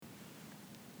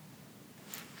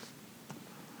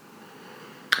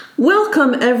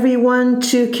Welcome everyone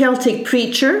to Celtic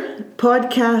Preacher,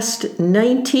 podcast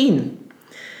 19.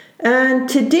 And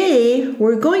today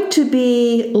we're going to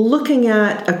be looking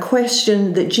at a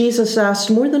question that Jesus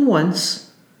asked more than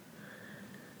once.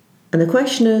 And the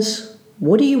question is,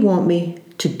 what do you want me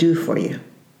to do for you?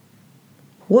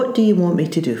 What do you want me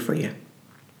to do for you?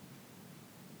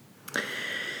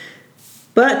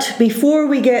 But before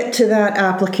we get to that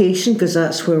application, because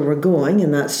that's where we're going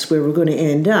and that's where we're going to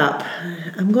end up,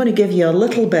 I'm going to give you a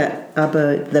little bit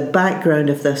about the background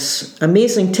of this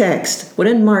amazing text. We're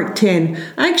in Mark 10.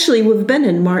 Actually, we've been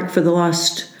in Mark for the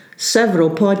last several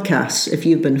podcasts, if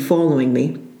you've been following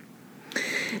me.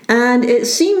 And it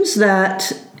seems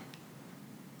that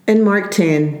in Mark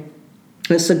 10,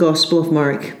 it's the Gospel of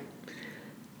Mark,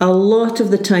 a lot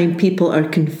of the time people are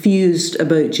confused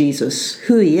about Jesus,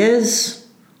 who he is,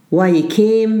 why he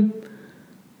came,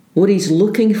 what he's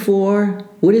looking for,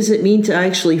 what does it mean to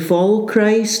actually follow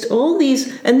Christ, all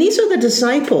these. And these are the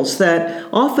disciples that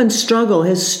often struggle,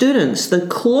 his students, the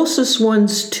closest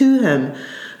ones to him,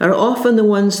 are often the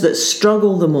ones that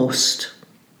struggle the most.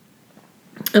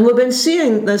 And we've been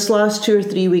seeing this last 2 or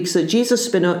 3 weeks that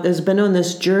Jesus has been on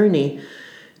this journey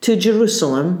to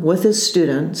Jerusalem with his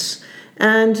students,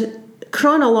 and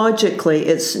chronologically,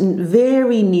 it's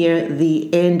very near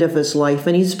the end of his life,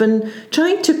 and he's been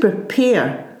trying to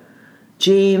prepare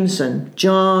James and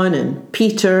John and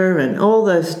Peter and all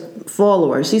the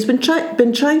followers. He's been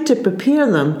trying to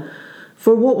prepare them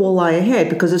for what will lie ahead,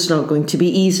 because it's not going to be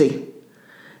easy.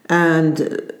 And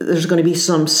there's going to be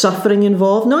some suffering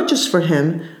involved, not just for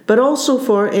him, but also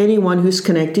for anyone who's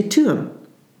connected to him.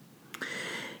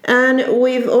 And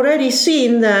we've already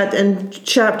seen that in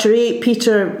chapter 8,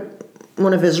 Peter,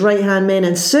 one of his right-hand men,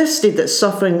 insisted that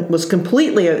suffering was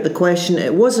completely out of the question.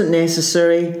 It wasn't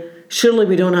necessary. Surely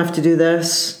we don't have to do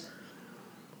this.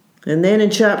 And then in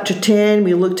chapter 10,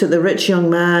 we looked at the rich young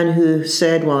man who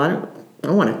said, well, I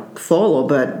want to follow,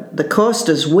 but the cost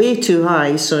is way too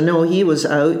high. So no, he was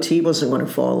out. He wasn't going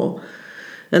to follow.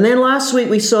 And then last week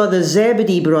we saw the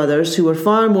Zebedee brothers, who were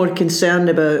far more concerned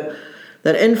about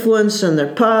their influence and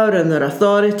their power and their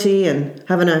authority and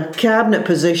having a cabinet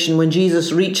position when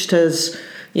Jesus reached his,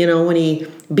 when he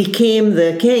became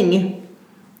the king,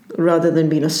 rather than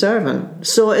being a servant.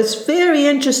 So it's very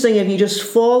interesting if you just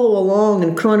follow along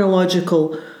in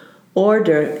chronological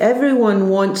order. Everyone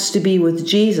wants to be with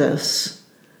Jesus,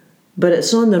 but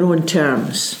it's on their own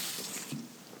terms.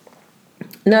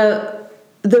 Now,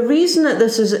 the reason that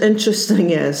this is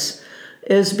interesting is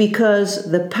because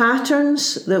the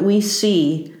patterns that we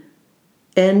see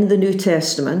in the New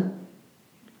Testament,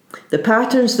 the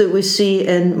patterns that we see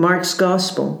in Mark's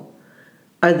Gospel,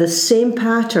 are the same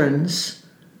patterns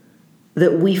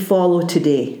that we follow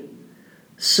today.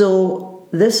 So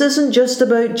this isn't just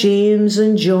about James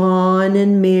and John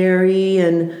and Mary,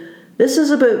 and this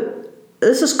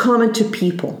is common to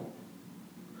people.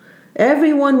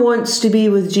 Everyone wants to be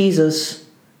with Jesus,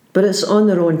 but it's on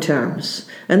their own terms.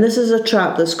 And this is a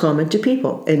trap that's common to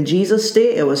people. In Jesus'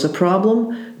 day, it was a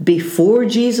problem. Before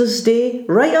Jesus' day,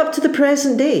 right up to the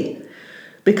present day.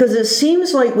 Because it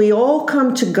seems like we all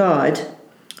come to God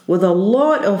with a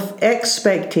lot of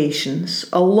expectations,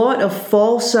 a lot of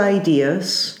false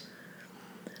ideas.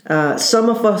 Some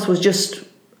of us was just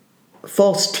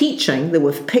false teaching that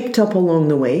we've picked up along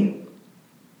the way.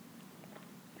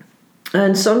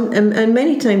 And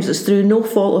many times it's through no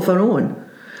fault of our own.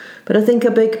 But I think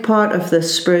a big part of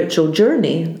this spiritual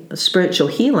journey, spiritual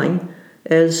healing,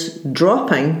 is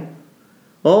dropping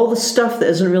all the stuff that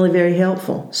isn't really very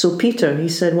helpful. So Peter, he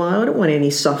said, well, I don't want any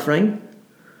suffering.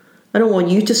 I don't want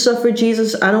you to suffer,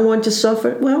 Jesus. I don't want to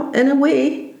suffer. Well, in a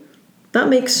way, that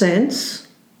makes sense.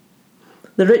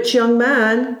 The rich young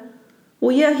man,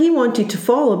 well, yeah, he wanted to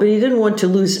follow, but he didn't want to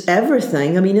lose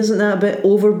everything. I mean, isn't that a bit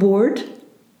overboard?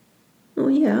 Well,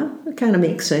 yeah, that kind of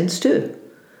makes sense too.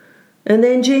 And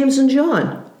then James and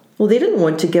John, well, they didn't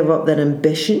want to give up their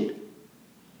ambition.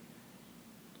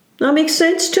 That makes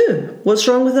sense too. What's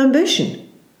wrong with ambition?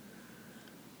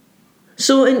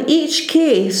 So in each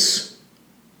case,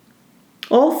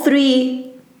 all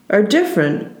three are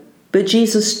different, but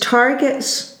Jesus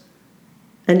targets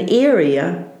an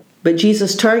area,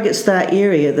 that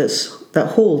area that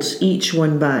holds each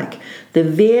one back. The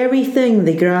very thing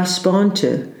they grasp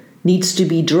onto needs to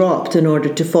be dropped in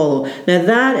order to follow. Now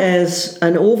that is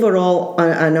an overall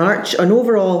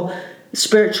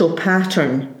spiritual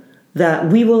pattern that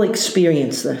we will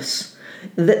experience this.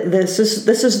 This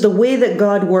is the way that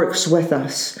God works with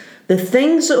us. The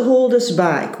things that hold us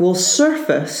back will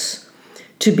surface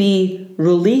to be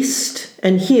released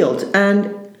and healed.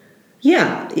 And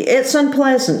yeah, it's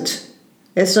unpleasant.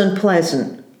 It's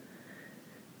unpleasant.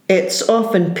 It's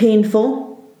often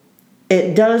painful.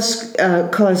 It does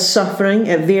cause suffering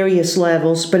at various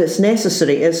levels, but it's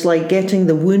necessary. It's like getting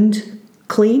the wound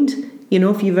cleaned. You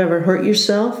know, if you've ever hurt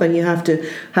yourself and you have to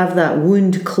have that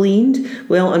wound cleaned,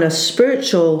 well, on a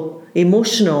spiritual,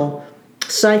 emotional,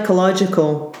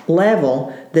 psychological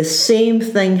level, the same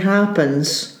thing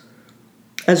happens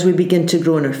as we begin to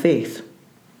grow in our faith,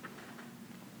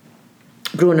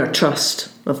 grow in our trust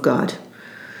of God.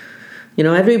 You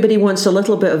know, everybody wants a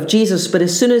little bit of Jesus, but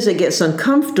as soon as it gets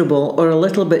uncomfortable or a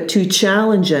little bit too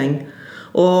challenging,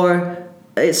 or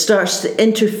it starts to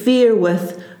interfere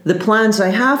with the plans I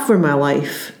have for my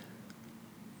life,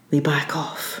 they back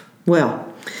off. Well,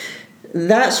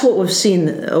 that's what we've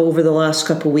seen over the last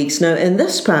couple of weeks. Now, in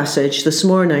this passage this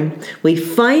morning, we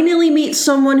finally meet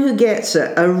someone who gets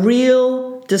it, a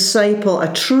real disciple,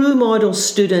 a true model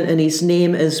student, and his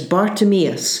name is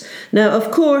Bartimaeus. Now, of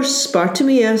course,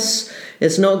 Bartimaeus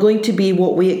is not going to be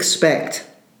what we expect.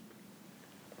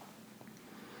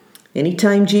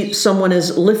 Anytime someone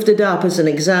is lifted up as an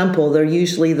example, they're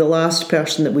usually the last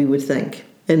person that we would think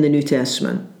in the New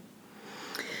Testament.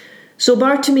 So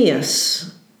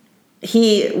Bartimaeus,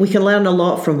 we can learn a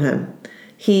lot from him.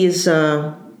 He's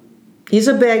a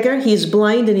beggar, he's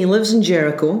blind, and he lives in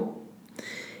Jericho.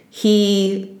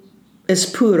 He is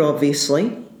poor,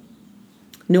 obviously.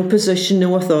 No position,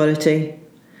 no authority.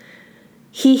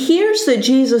 He hears that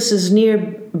Jesus is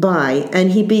nearby,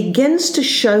 and he begins to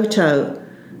shout out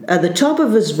at the top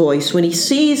of his voice when he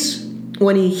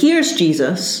hears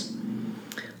Jesus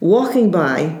walking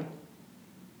by.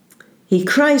 He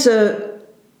cries out,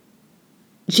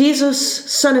 "Jesus,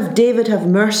 Son of David, have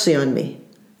mercy on me."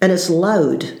 And it's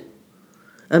loud.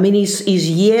 I mean, he's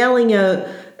yelling out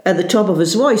at the top of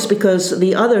his voice because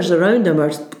the others around him are,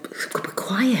 "Be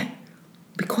quiet,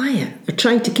 be quiet." They're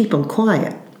trying to keep him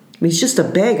quiet. I mean, he's just a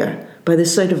beggar by the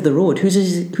side of the road. Who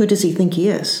does he think he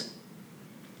is?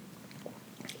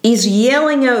 He's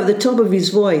yelling out at the top of his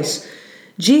voice,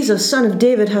 "Jesus, Son of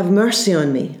David, have mercy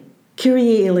on me.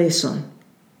 Kyrie eleison.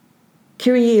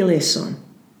 Kyrie eleison."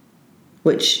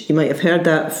 Which you might have heard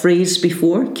that phrase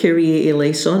before. Kyrie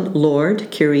eleison,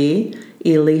 Lord, Kyrie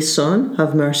eleison,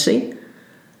 have mercy.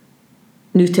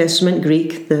 New Testament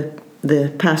Greek,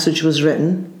 the passage was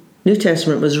written. New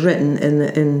Testament was written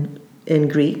in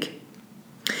Greek.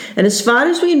 And as far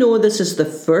as we know, this is the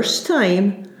first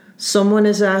time someone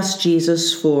has asked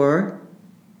Jesus for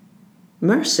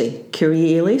mercy.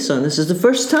 Kyrie eleison. This is the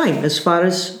first time, as far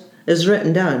as is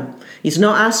written down. He's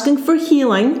not asking for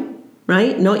healing,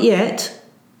 right? Not yet.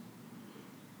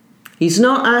 He's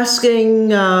not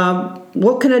asking,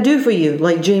 what can I do for you?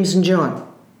 Like James and John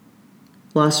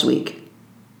last week.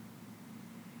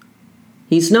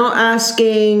 He's not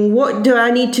asking, what do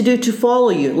I need to do to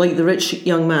follow you? Like the rich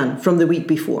young man from the week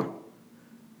before.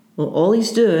 Well, all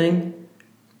he's doing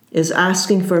is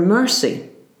asking for mercy.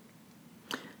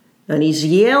 And he's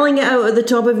yelling it out at the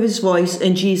top of his voice,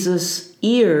 and Jesus'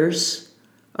 ears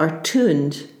are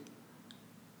tuned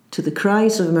to the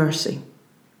cries of mercy.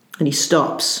 And he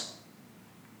stops.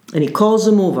 And he calls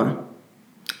him over.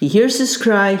 He hears his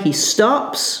cry, he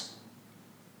stops.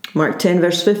 Mark 10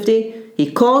 verse 50, he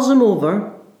calls him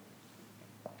over.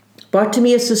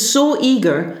 Bartimaeus is so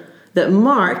eager that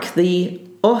Mark, the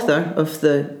author of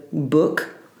the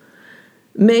book,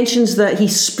 mentions that he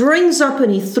springs up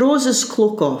and he throws his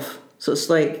cloak off. So it's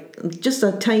like just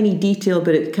a tiny detail,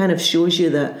 but it kind of shows you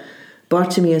that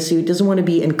Bartimaeus, he doesn't want to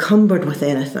be encumbered with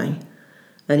anything.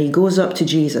 And he goes up to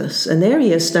Jesus, and there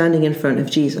he is standing in front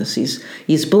of Jesus.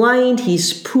 He's blind,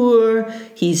 he's poor,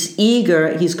 he's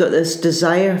eager, he's got this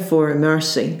desire for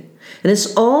mercy. And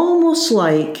it's almost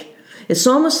like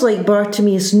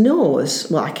Bartimaeus knows,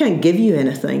 well, I can't give you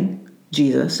anything,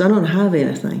 Jesus. I don't have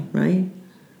anything, right?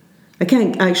 I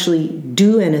can't actually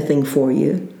do anything for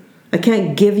you. I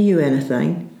can't give you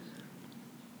anything.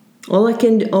 All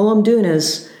I'm doing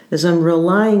is I'm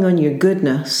relying on your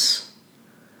goodness.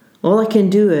 All I can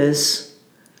do is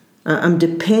I'm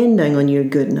depending on your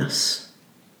goodness.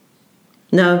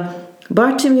 Now,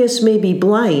 Bartimaeus may be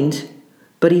blind,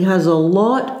 but he has a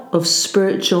lot of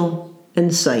spiritual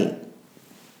insight.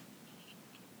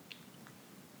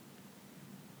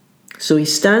 So he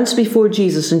stands before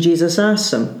Jesus, and Jesus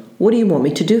asks him, "What do you want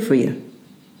me to do for you?"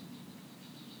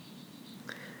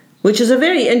 Which is a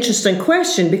very interesting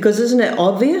question, because isn't it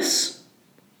obvious?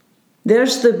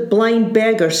 There's the blind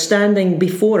beggar standing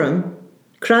before him,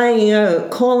 crying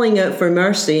out, calling out for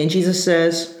mercy, and Jesus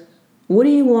says, "What do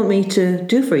you want me to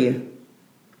do for you?"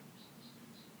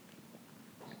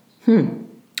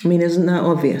 I mean, isn't that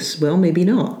obvious? Well, maybe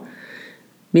not.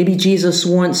 Maybe Jesus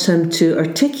wants him to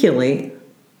articulate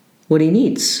what he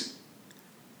needs.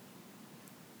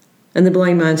 And the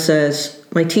blind man says,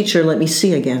 "My teacher, let me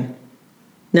see again."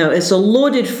 Now, it's a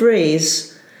loaded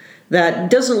phrase that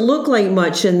doesn't look like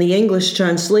much in the English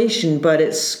translation, but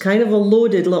it's kind of a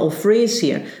loaded little phrase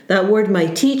here. That word, "my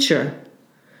teacher,"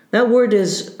 that word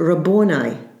is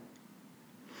Rabboni.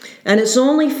 And it's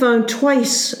only found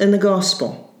twice in the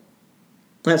Gospel.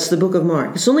 That's the book of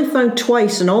Mark. It's only found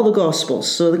twice in all the Gospels.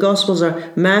 So the Gospels are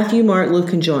Matthew, Mark,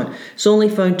 Luke, and John. It's only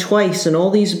found twice in all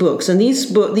these books. And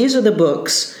these are the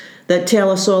books that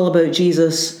tell us all about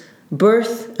Jesus'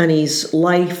 birth and his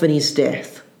life and his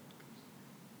death.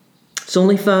 It's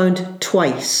only found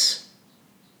twice.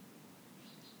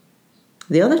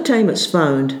 The other time it's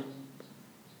found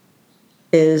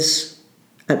is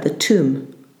at the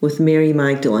tomb with Mary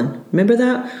Magdalene. Remember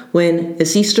that? When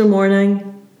it's Easter morning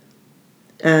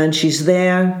and she's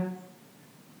there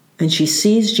and she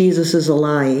sees Jesus is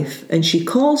alive and she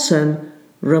calls him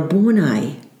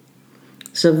Rabboni.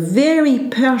 It's a very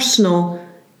personal,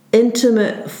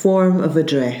 intimate form of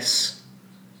address.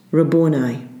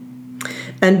 Rabboni.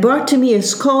 And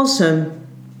Bartimaeus calls him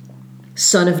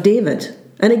Son of David.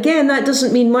 And again, that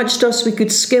doesn't mean much to us. We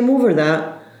could skim over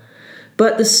that.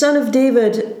 But the Son of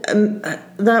David,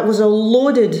 that was a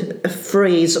loaded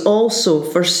phrase also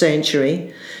first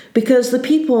century, because the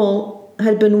people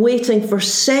had been waiting for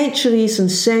centuries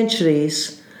and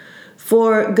centuries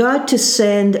for God to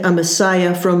send a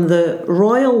Messiah from the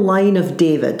royal line of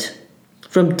David,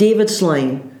 from David's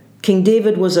line. King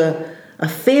David was a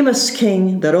famous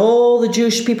king that all the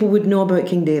Jewish people would know about,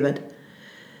 King David.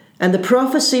 And the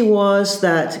prophecy was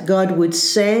that God would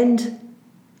send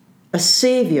a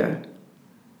Saviour,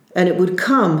 and it would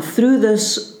come through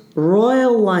this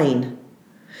royal line.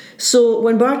 So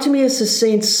when Bartimaeus is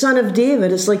saying, "Son of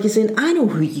David," it's like he's saying, "I know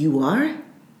who you are.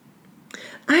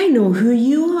 I know who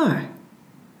you are.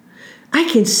 I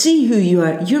can see who you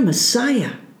are. You're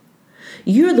Messiah.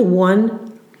 You're the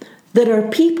one that our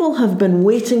people have been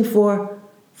waiting for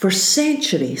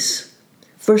centuries.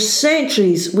 For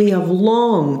centuries we have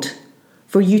longed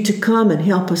for you to come and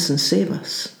help us and save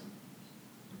us."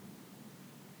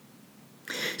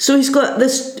 So he's got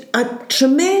a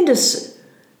tremendous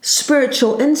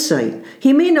spiritual insight.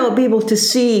 He may not be able to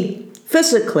see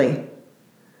physically,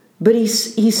 but he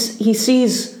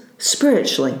sees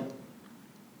spiritually.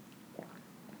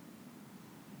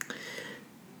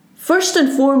 First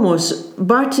and foremost,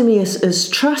 Bartimaeus is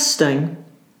trusting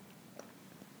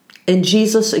in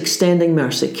Jesus extending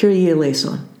mercy. Kyrie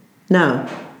eleison. Now,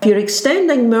 if you're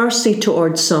extending mercy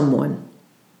towards someone,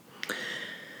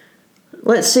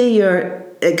 let's say or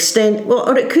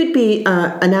it could be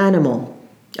an animal,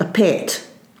 a pet.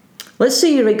 Let's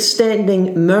say you're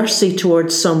extending mercy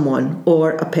towards someone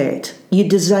or a pet. You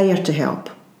desire to help,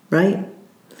 right?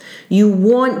 You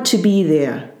want to be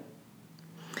there.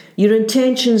 Your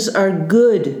intentions are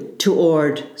good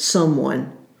toward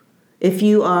someone. If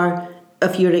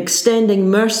you're extending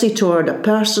mercy toward a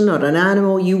person or an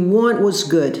animal, you want what's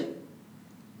good.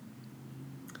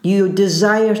 You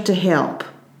desire to help.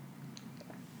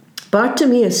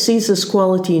 Bartimaeus sees this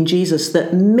quality in Jesus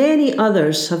that many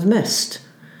others have missed.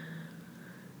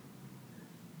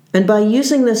 And by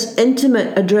using this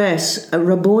intimate address,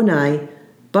 Rabboni,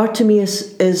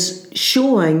 Bartimaeus is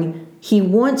showing he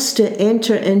wants to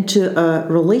enter into a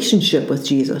relationship with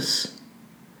Jesus.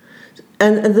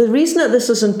 And the reason that this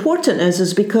is important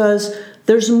is because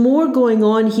there's more going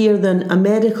on here than a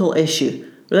medical issue.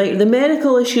 Right? The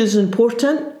medical issue is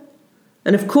important,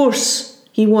 and of course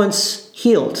he wants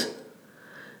healed.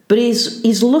 But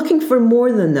he's looking for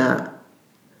more than that.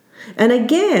 And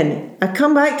again, I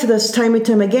come back to this time and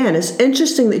time again. It's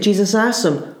interesting that Jesus asks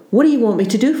him, "What do you want me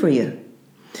to do for you?"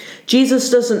 Jesus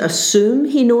doesn't assume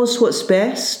he knows what's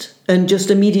best and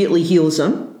just immediately heals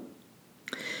him.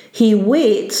 He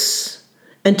waits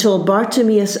until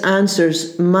Bartimaeus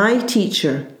answers, "My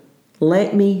teacher,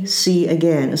 let me see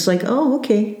again." It's like, oh,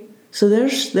 okay. So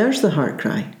there's the heart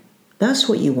cry. That's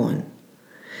what you want.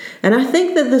 And I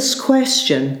think that this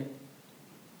question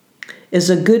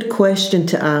is a good question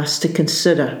to ask, to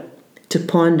consider, to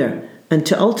ponder, and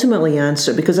to ultimately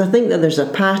answer, because I think that there's a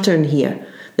pattern here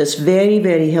that's very,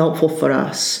 very helpful for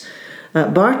us.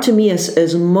 Bartimaeus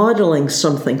is modeling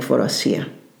something for us here.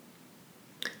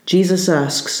 Jesus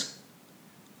asks,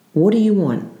 "What do you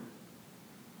want?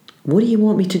 What do you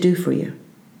want me to do for you?"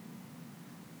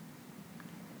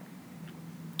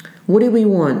 What do we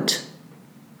want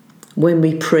when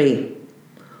we pray,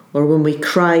 or when we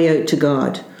cry out to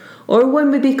God, or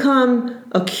when we become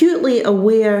acutely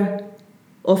aware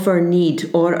of our need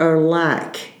or our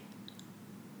lack?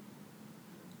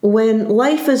 When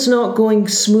life is not going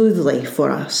smoothly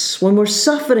for us, when we're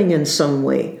suffering in some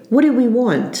way, what do we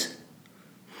want?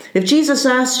 If Jesus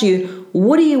asked you,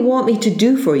 what do you want me to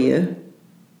do for you?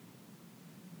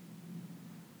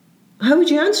 How would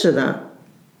you answer that?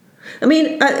 I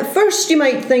mean, at first you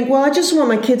might think, well, I just want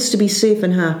my kids to be safe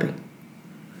and happy.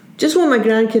 Just want my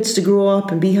grandkids to grow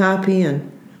up and be happy.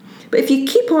 But if you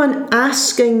keep on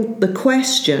asking the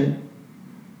question,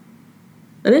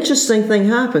 an interesting thing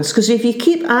happens. Because if you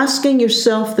keep asking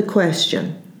yourself the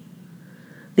question,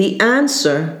 the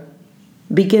answer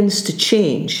begins to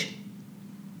change.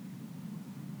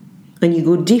 And you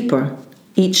go deeper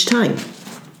each time.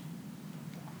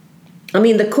 I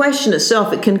mean, the question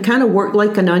itself, it can kind of work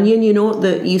like an onion,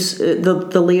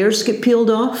 the layers get peeled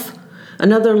off.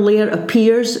 Another layer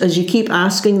appears as you keep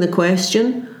asking the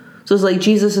question. So it's like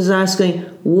Jesus is asking,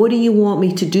 what do you want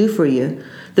me to do for you?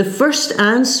 The first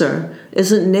answer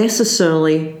isn't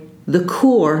necessarily the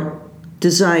core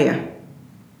desire.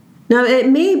 Now, it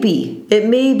may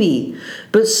be,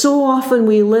 but so often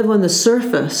we live on the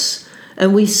surface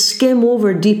and we skim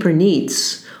over deeper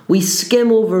needs. We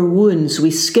skim over wounds,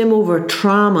 we skim over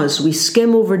traumas, we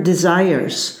skim over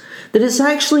desires, that it's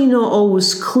actually not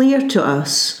always clear to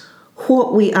us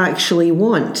what we actually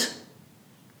want,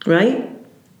 right?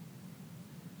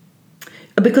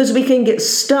 Because we can get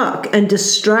stuck and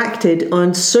distracted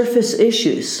on surface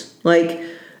issues, like,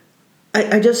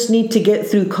 I just need to get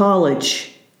through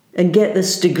college and get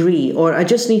this degree, or I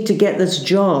just need to get this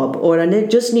job, or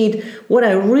what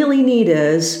I really need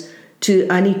is,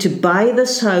 I need to buy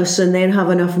this house and then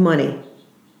have enough money.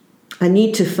 I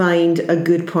need to find a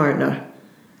good partner.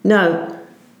 Now,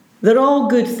 they're all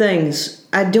good things.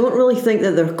 I don't really think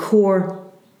that they're core,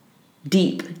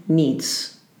 deep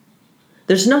needs.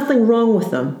 There's nothing wrong with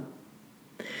them.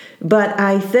 But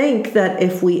I think that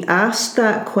if we ask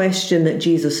that question that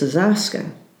Jesus is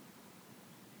asking,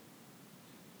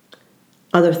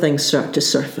 other things start to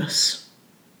surface.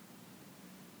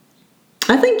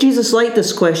 I think Jesus liked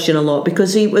this question a lot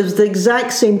because it was the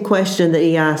exact same question that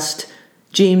he asked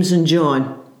James and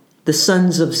John, the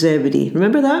sons of Zebedee.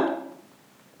 Remember that?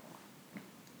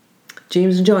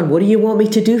 James and John, what do you want me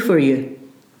to do for you?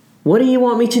 What do you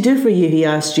want me to do for you? He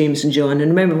asked James and John.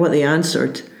 And remember what they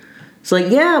answered. It's like,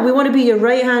 yeah, we want to be your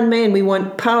right-hand man. We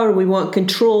want power. We want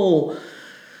control.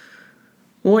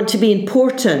 We want to be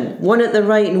important. One at the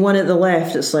right and one at the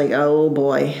left. It's like, oh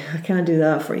boy, I can't do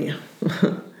that for you.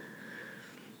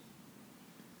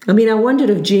 I mean, I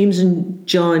wondered if James and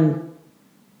John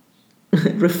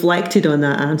reflected on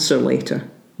that answer later.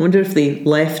 I wonder if they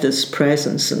left his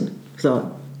presence and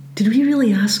thought, did we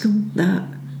really ask him that?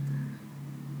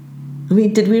 I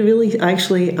mean, did we really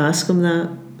actually ask him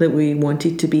that we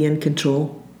wanted to be in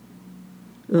control?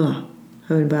 Oh,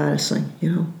 how embarrassing,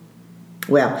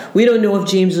 Well, we don't know if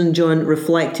James and John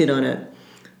reflected on it,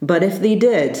 but if they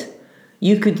did,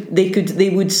 they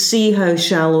would see how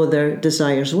shallow their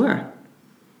desires were.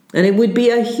 And it would be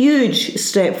a huge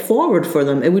step forward for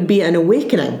them. It would be an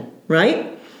awakening,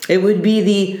 right? It would be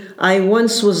the I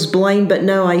once was blind but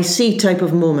now I see type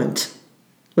of moment,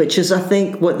 which is, I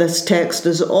think, what this text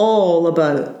is all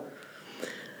about.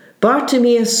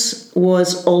 Bartimaeus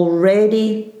was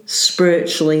already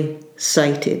spiritually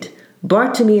sighted.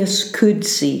 Bartimaeus could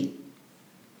see.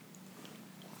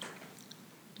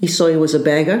 He saw he was a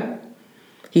beggar.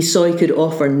 He saw he could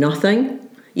offer nothing.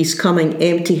 He's coming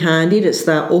empty-handed. It's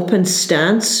that open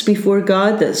stance before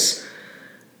God that's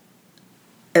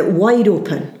wide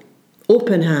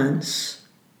open hands.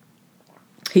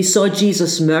 He saw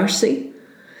Jesus' mercy.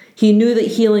 He knew that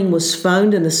healing was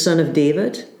found in the Son of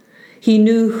David. He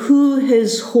knew who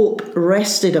his hope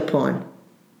rested upon.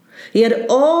 He had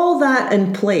all that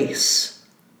in place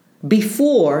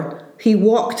before he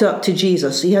walked up to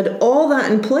Jesus. He had all that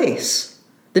in place.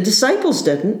 The disciples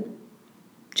didn't.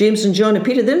 James and John and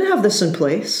Peter didn't have this in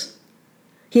place.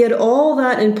 He had all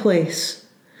that in place.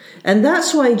 And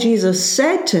that's why Jesus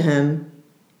said to him,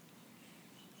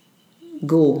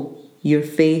 go, your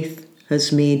faith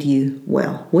has made you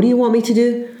well. What do you want me to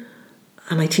do?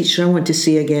 My teacher, I want to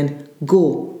say again,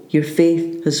 go, your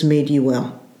faith has made you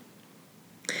well.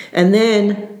 And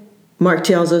then Mark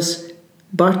tells us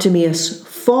Bartimaeus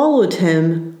followed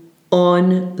him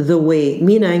on the way,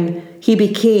 meaning he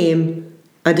became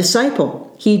a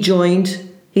disciple. He joined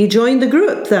the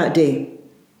group that day.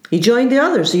 He joined the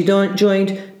others. He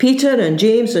joined Peter and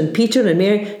James and Peter and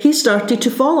Mary. He started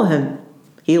to follow him.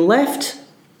 He left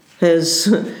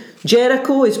his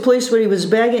Jericho, his place where he was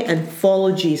begging, and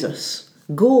followed Jesus.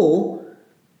 Go,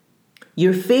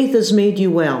 your faith has made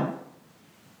you well.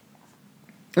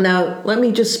 Now, let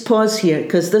me just pause here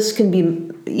because this can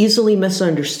be easily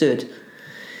misunderstood.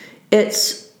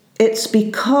 It's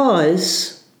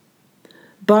because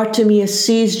Bartimaeus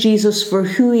sees Jesus for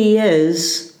who he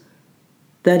is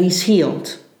that he's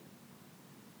healed.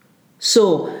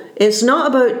 So it's not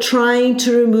about trying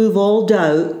to remove all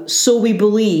doubt so we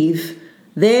believe,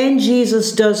 then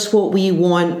Jesus does what we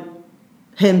want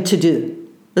him to do.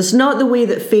 That's not the way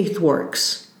that faith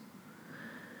works.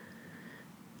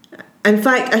 In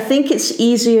fact, I think it's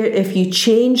easier if you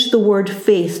change the word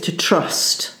faith to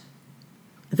trust.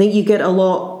 I think you get a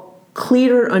lot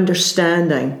clearer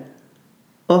understanding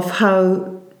of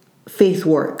how faith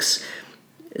works.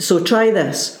 So try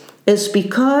this. It's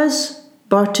because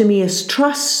Bartimaeus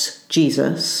trusts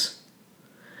Jesus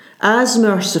as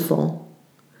merciful,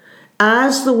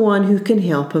 as the one who can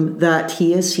help him, that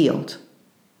he is healed.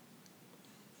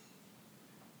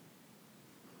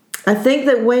 I think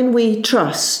that when we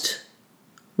trust,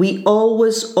 we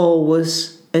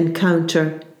always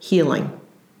encounter healing.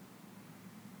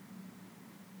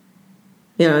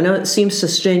 I know it seems a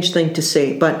strange thing to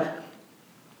say, but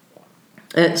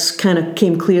it's kind of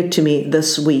came clear to me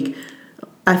this week.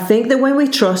 I think that when we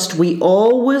trust, we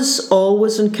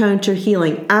always encounter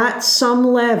healing at some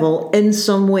level, in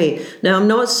some way. Now, I'm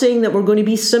not saying that we're going to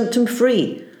be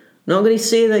symptom-free. I'm not going to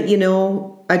say that,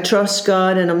 I trust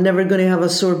God and I'm never going to have a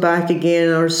sore back again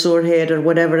or a sore head or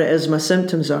whatever it is my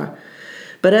symptoms are.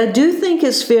 But I do think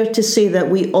it's fair to say that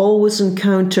we always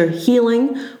encounter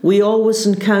healing, we always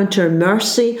encounter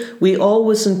mercy, we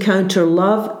always encounter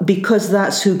love, because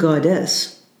that's who God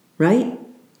is, right?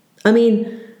 I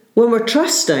mean, when we're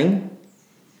trusting,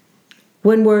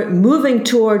 when we're moving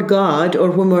toward God,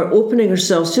 or when we're opening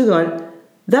ourselves to God,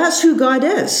 that's who God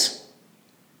is.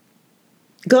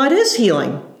 God is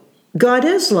healing. God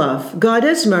is love. God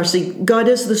is mercy. God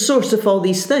is the source of all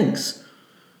these things.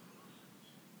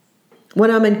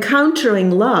 When I'm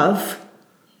encountering love,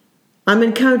 I'm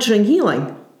encountering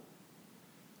healing.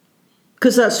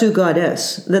 Because that's who God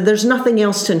is. There's nothing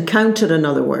else to encounter, in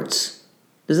other words.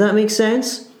 Does that make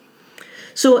sense?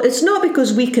 So it's not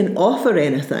because we can offer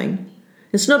anything.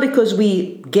 It's not because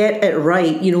we get it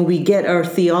right, we get our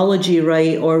theology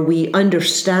right, or we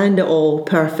understand it all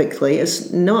perfectly.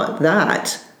 It's not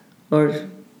that. Or,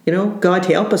 God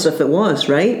help us if it was,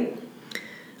 right?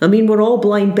 I mean, we're all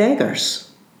blind beggars,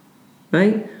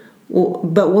 right?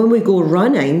 But when we go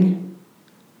running,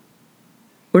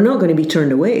 we're not going to be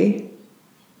turned away,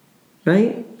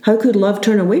 right? How could love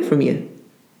turn away from you?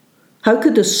 How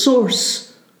could the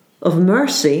source of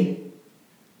mercy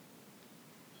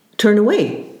turn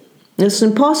away? It's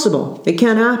impossible. It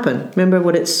can't happen. Remember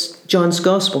what it's John's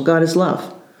gospel, God is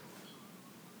love.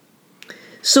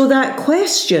 So that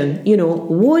question,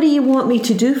 what do you want me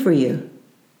to do for you,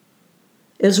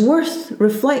 is worth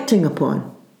reflecting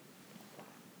upon.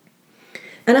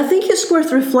 And I think it's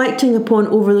worth reflecting upon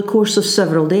over the course of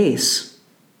several days.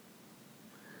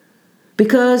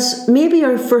 Because maybe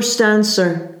our first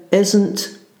answer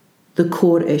isn't the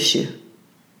core issue.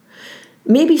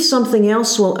 Maybe something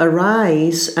else will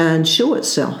arise and show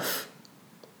itself.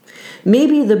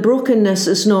 Maybe the brokenness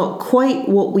is not quite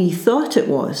what we thought it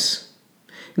was.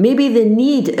 Maybe the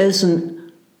need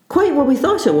isn't quite what we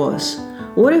thought it was.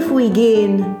 What if we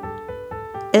gain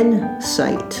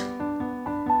insight?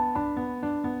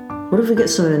 What if we get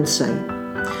some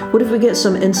insight? What if we get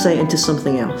some insight into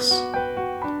something else?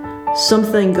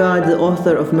 Something God, the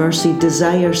author of mercy,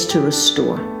 desires to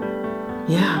restore.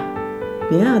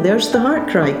 Yeah, there's the heart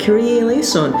cry. Kyrie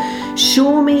eleison.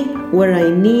 Show me where I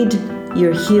need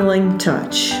your healing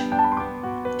touch.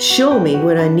 Show me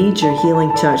where I need your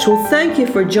healing touch. Well, thank you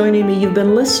for joining me. You've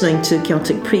been listening to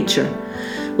Celtic Preacher,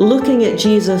 looking at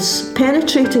Jesus'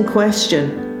 penetrating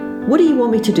question, what do you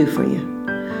want me to do for you?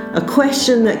 A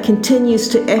question that continues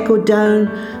to echo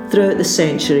down throughout the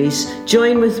centuries.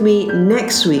 Join with me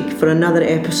next week for another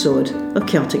episode of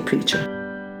Celtic Preacher.